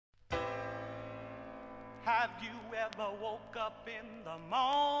Have you ever woke up in the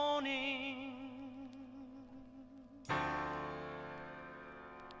morning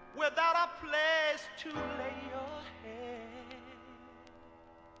without a place to lay your head?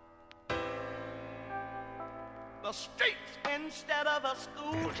 The streets instead of a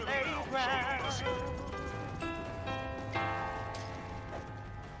school playground.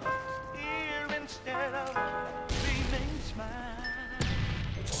 Here instead of a dreaming smile.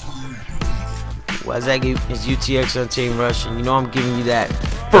 What's that? It's UTX on Team Rush, and you know I'm giving you that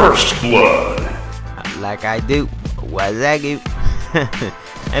First Blood. like I do. What's that?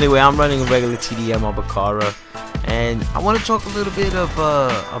 Anyway, I'm running a regular TDM on Bakaara, and I want to talk a little bit of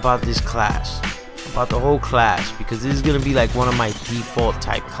about this class, about the whole class, because this is gonna be like one of my default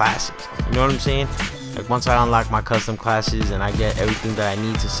type classes. You know what I'm saying? Like once I unlock my custom classes and I get everything that I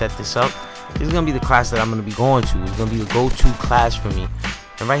need to set this up, this is gonna be the class that I'm gonna be going to. It's gonna be the go-to class for me.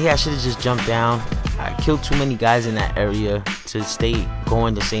 And right here, I should have just jumped down. I killed too many guys in that area to stay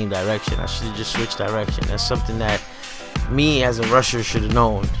going the same direction. I should have just switched direction. That's something that me as a rusher should have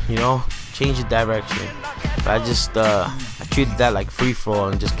known, you know? Change the direction. But I just, I treated that like free-for-all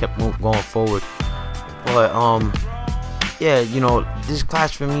and just kept going forward. But, yeah, you know, this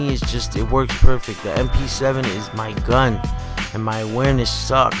class for me is just, it works perfect. The MP7 is my gun, and my awareness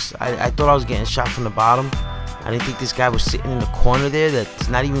sucks. I thought I was getting shot from the bottom. I didn't think this guy was sitting in the corner there that's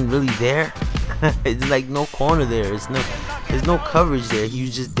not even really there. It's like no corner there. There's no coverage there. He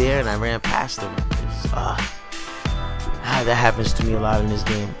was just there and I ran past him. That happens to me a lot in this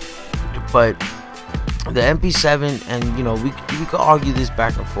game. But the MP7, and you know, we could argue this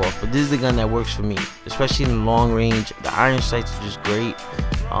back and forth, but this is the gun that works for me, especially in the long range. The iron sights are just great.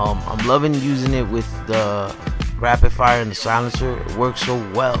 I'm loving using it with the rapid fire and the silencer. It works so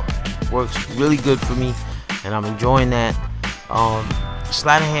well. It works really good for me, and I'm enjoying that.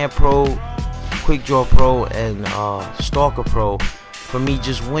 Sleight of Hand Pro, Quick Draw Pro, and Stalker Pro for me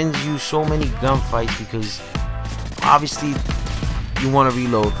just wins you so many gunfights, because obviously you want to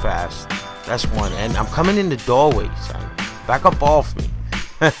reload fast. That's one. And I'm coming in the doorway, son. Back up off me.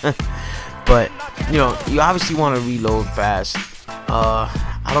 But you know, you obviously want to reload fast.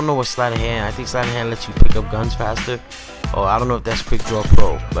 I don't know what Sleight of Hand. I think Sleight of Hand lets you pick up guns faster. Or I don't know if that's Quick Draw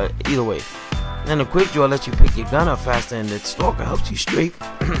Pro, but either way. And the Quick Draw lets you pick your gun up faster, and the Stalker helps you strafe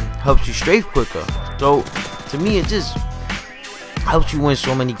quicker. So to me, it just helps you win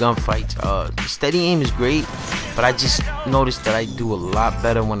so many gunfights. Steady aim is great, but I just noticed that I do a lot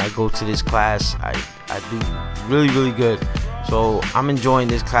better when I go to this class. I do really good. So I'm enjoying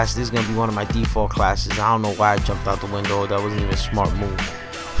this class. This is gonna be one of my default classes. I don't know why I jumped out the window. That wasn't even a smart move.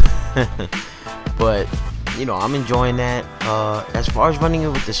 But you know, I'm enjoying that. As far as running it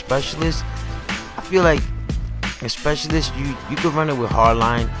with the specialist, I feel like a specialist, you could run it with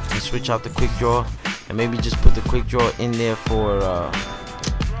hardline and switch out the quick draw, and maybe just put the quick draw in there for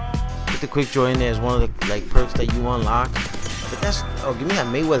put the quick draw in there as one of the like perks that you unlock. But that's, oh, give me that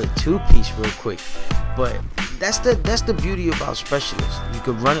Mayweather 2-piece real quick. But that's the beauty about specialists. You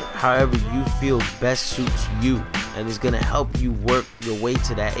could run it however you feel best suits you, and it's gonna help you work your way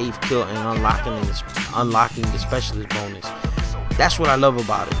to that 8th kill and unlocking the specialist bonus. That's what I love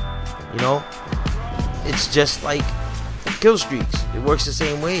about it. You know, it's just like kill streaks. It works the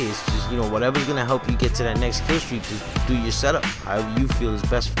same way. It's just, you know, whatever's gonna help you get to that next kill streak, just do your setup however you feel is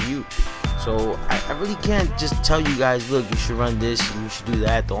best for you. So I really can't just tell you guys, look, you should run this and you should do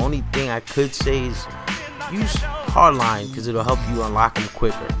that. The only thing I could say is use hardline, because it'll help you unlock them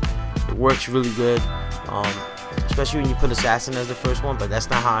quicker. It works really good, especially when you put assassin as the first one. But that's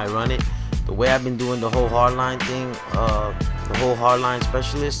not how I run it. The way I've been doing the whole hardline thing, the whole hardline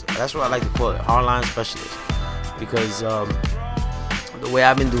specialist, that's what I like to call it, hardline specialist, because the way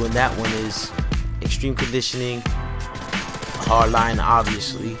I've been doing that one is extreme conditioning, hardline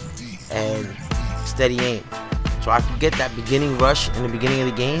obviously, and steady aim. So I could get that beginning rush in the beginning of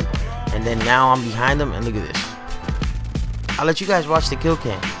the game, and then now I'm behind them, and look at this. I'll let you guys watch the kill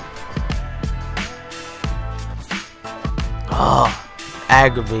cam. Oh,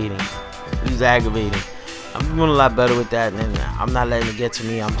 aggravating. It was aggravating. I'm doing a lot better with that, and I'm not letting it get to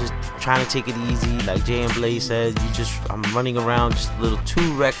me. I'm just trying to take it easy, like Jay and Blaze said. I'm running around just a little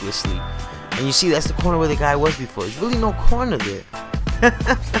too recklessly. And you see, that's the corner where the guy was before. There's really no corner there.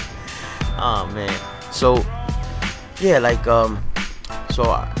 Oh man. So yeah, like the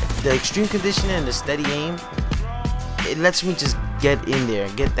extreme conditioning and the steady aim, it lets me just get in there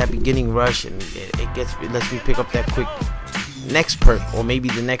and get that beginning rush, and it lets me pick up that quick next perk, or maybe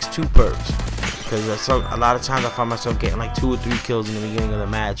the next 2 perks, because a lot of times I find myself getting like 2 or 3 kills in the beginning of the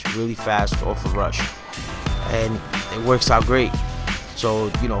match really fast off a rush, and it works out great.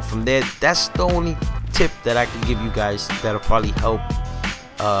 So you know, from there, that's the only tip tip that I could give you guys that'll probably help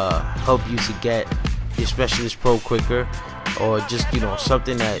you to get your Specialist Pro quicker, or just, you know,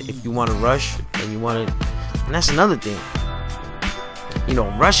 something that if you want to rush and you want to. And that's another thing, you know,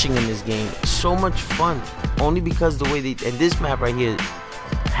 rushing in this game is so much fun, only because the way they, and this map right here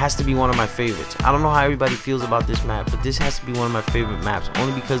has to be one of my favorites. I don't know how everybody feels about this map, but this has to be one of my favorite maps,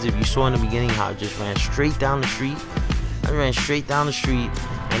 only because if you saw in the beginning how I just ran straight down the street. I ran straight down the street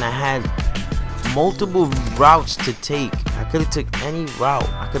and I had multiple routes to take. I could have took any route.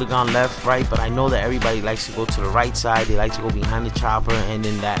 I could have gone left, right, but I know that everybody likes to go to the right side. They like to go behind the chopper, and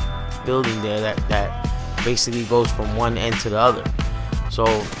then that building there that basically goes from one end to the other. So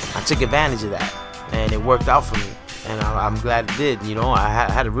I took advantage of that, and it worked out for me, and I'm glad it did. You know, I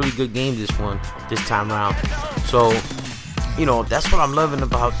had a really good game this time around. So, you know, that's what I'm loving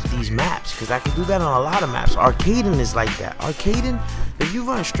about these maps, because I can do that on a lot of maps. Arcading is like that. Arcading, if you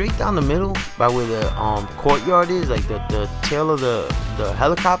run straight down the middle by where the courtyard is, like the tail of the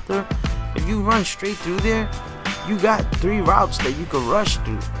helicopter, if you run straight through there, you got 3 routes that you can rush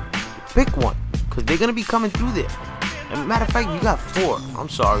through. Pick one, because they're gonna be coming through there. And matter of fact, you got 4. I'm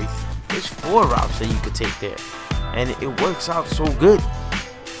sorry, there's 4 routes that you could take there, and it works out so good.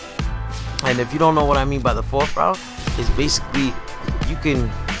 And if you don't know what I mean by the 4th route, it's basically you can.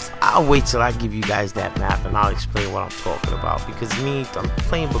 I'll wait till I give you guys that map and I'll explain what I'm talking about, because I'm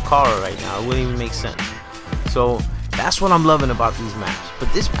playing Bakaara right now. It wouldn't even make sense. So that's what I'm loving about these maps.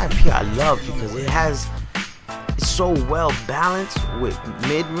 But this map here I love because it's so well balanced with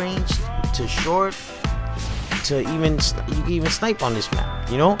mid-range to short to even you can even snipe on this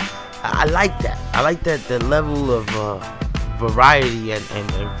map. You know, I like that. I like that the level of variety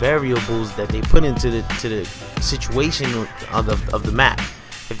and variables that they put into the situation of the map.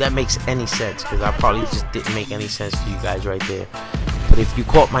 If that makes any sense, because I probably just didn't make any sense to you guys right there. But if you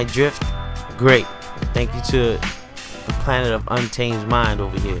caught my drift, great. Thank you to the planet of Untamed Mind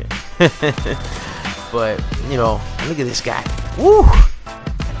over here. But, you know, look at this guy. Woo!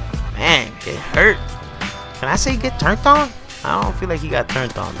 Man, it hurt. Can I say get turned on? I don't feel like he got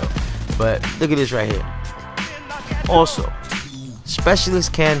turned on though. But look at this right here. Also, specialists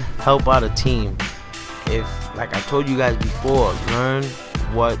can help out a team if, like I told you guys before, learn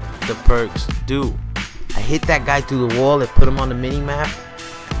what the perks do. I hit that guy through the wall and put him on the mini map.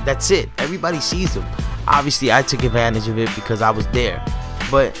 That's it. Everybody sees him. Obviously I took advantage of it because I was there.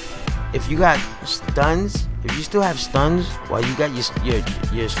 But if you got stuns, if you still have stuns while you got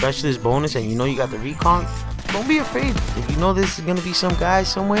your specialist bonus and you know you got the recon, don't be afraid. If you know this is gonna be some guy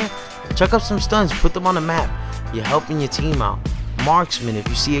somewhere, chuck up some stuns, put them on the map. You're helping your team out. Marksman, if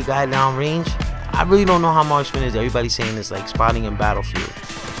you see a guy down range, I really don't know how marksman is. Everybody's saying it's like spotting in Battlefield.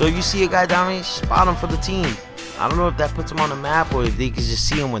 So if you see a guy down range, spot him for the team. I don't know if that puts him on the map or if they can just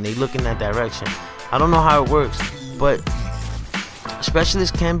see him when they look in that direction. I don't know how it works, but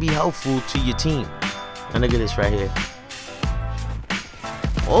specialists can be helpful to your team. And look at this right here.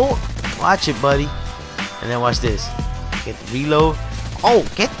 Oh, watch it, buddy. And then watch this. Get the reload. Oh,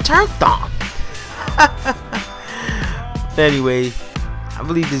 get turned on. Anyway, I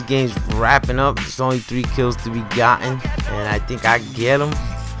believe this game's wrapping up. There's only 3 kills to be gotten, and I think I get them.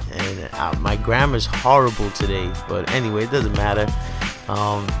 And my grammar's horrible today, but anyway, it doesn't matter.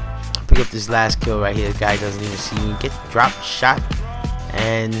 Pick up this last kill right here. The guy doesn't even see me. Get dropped, shot,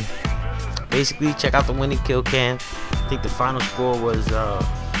 and basically check out the winning kill cam. I think the final score was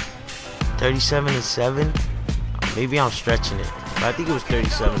 37-7. Maybe I'm stretching it, but I think it was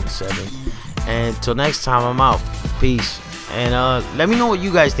 37-7. And until next time, I'm out. Peace. And let me know what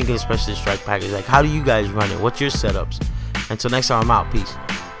you guys think of the Specialist Strike package. Like, how do you guys run it? What's your setups? Until next time, I'm out. Peace.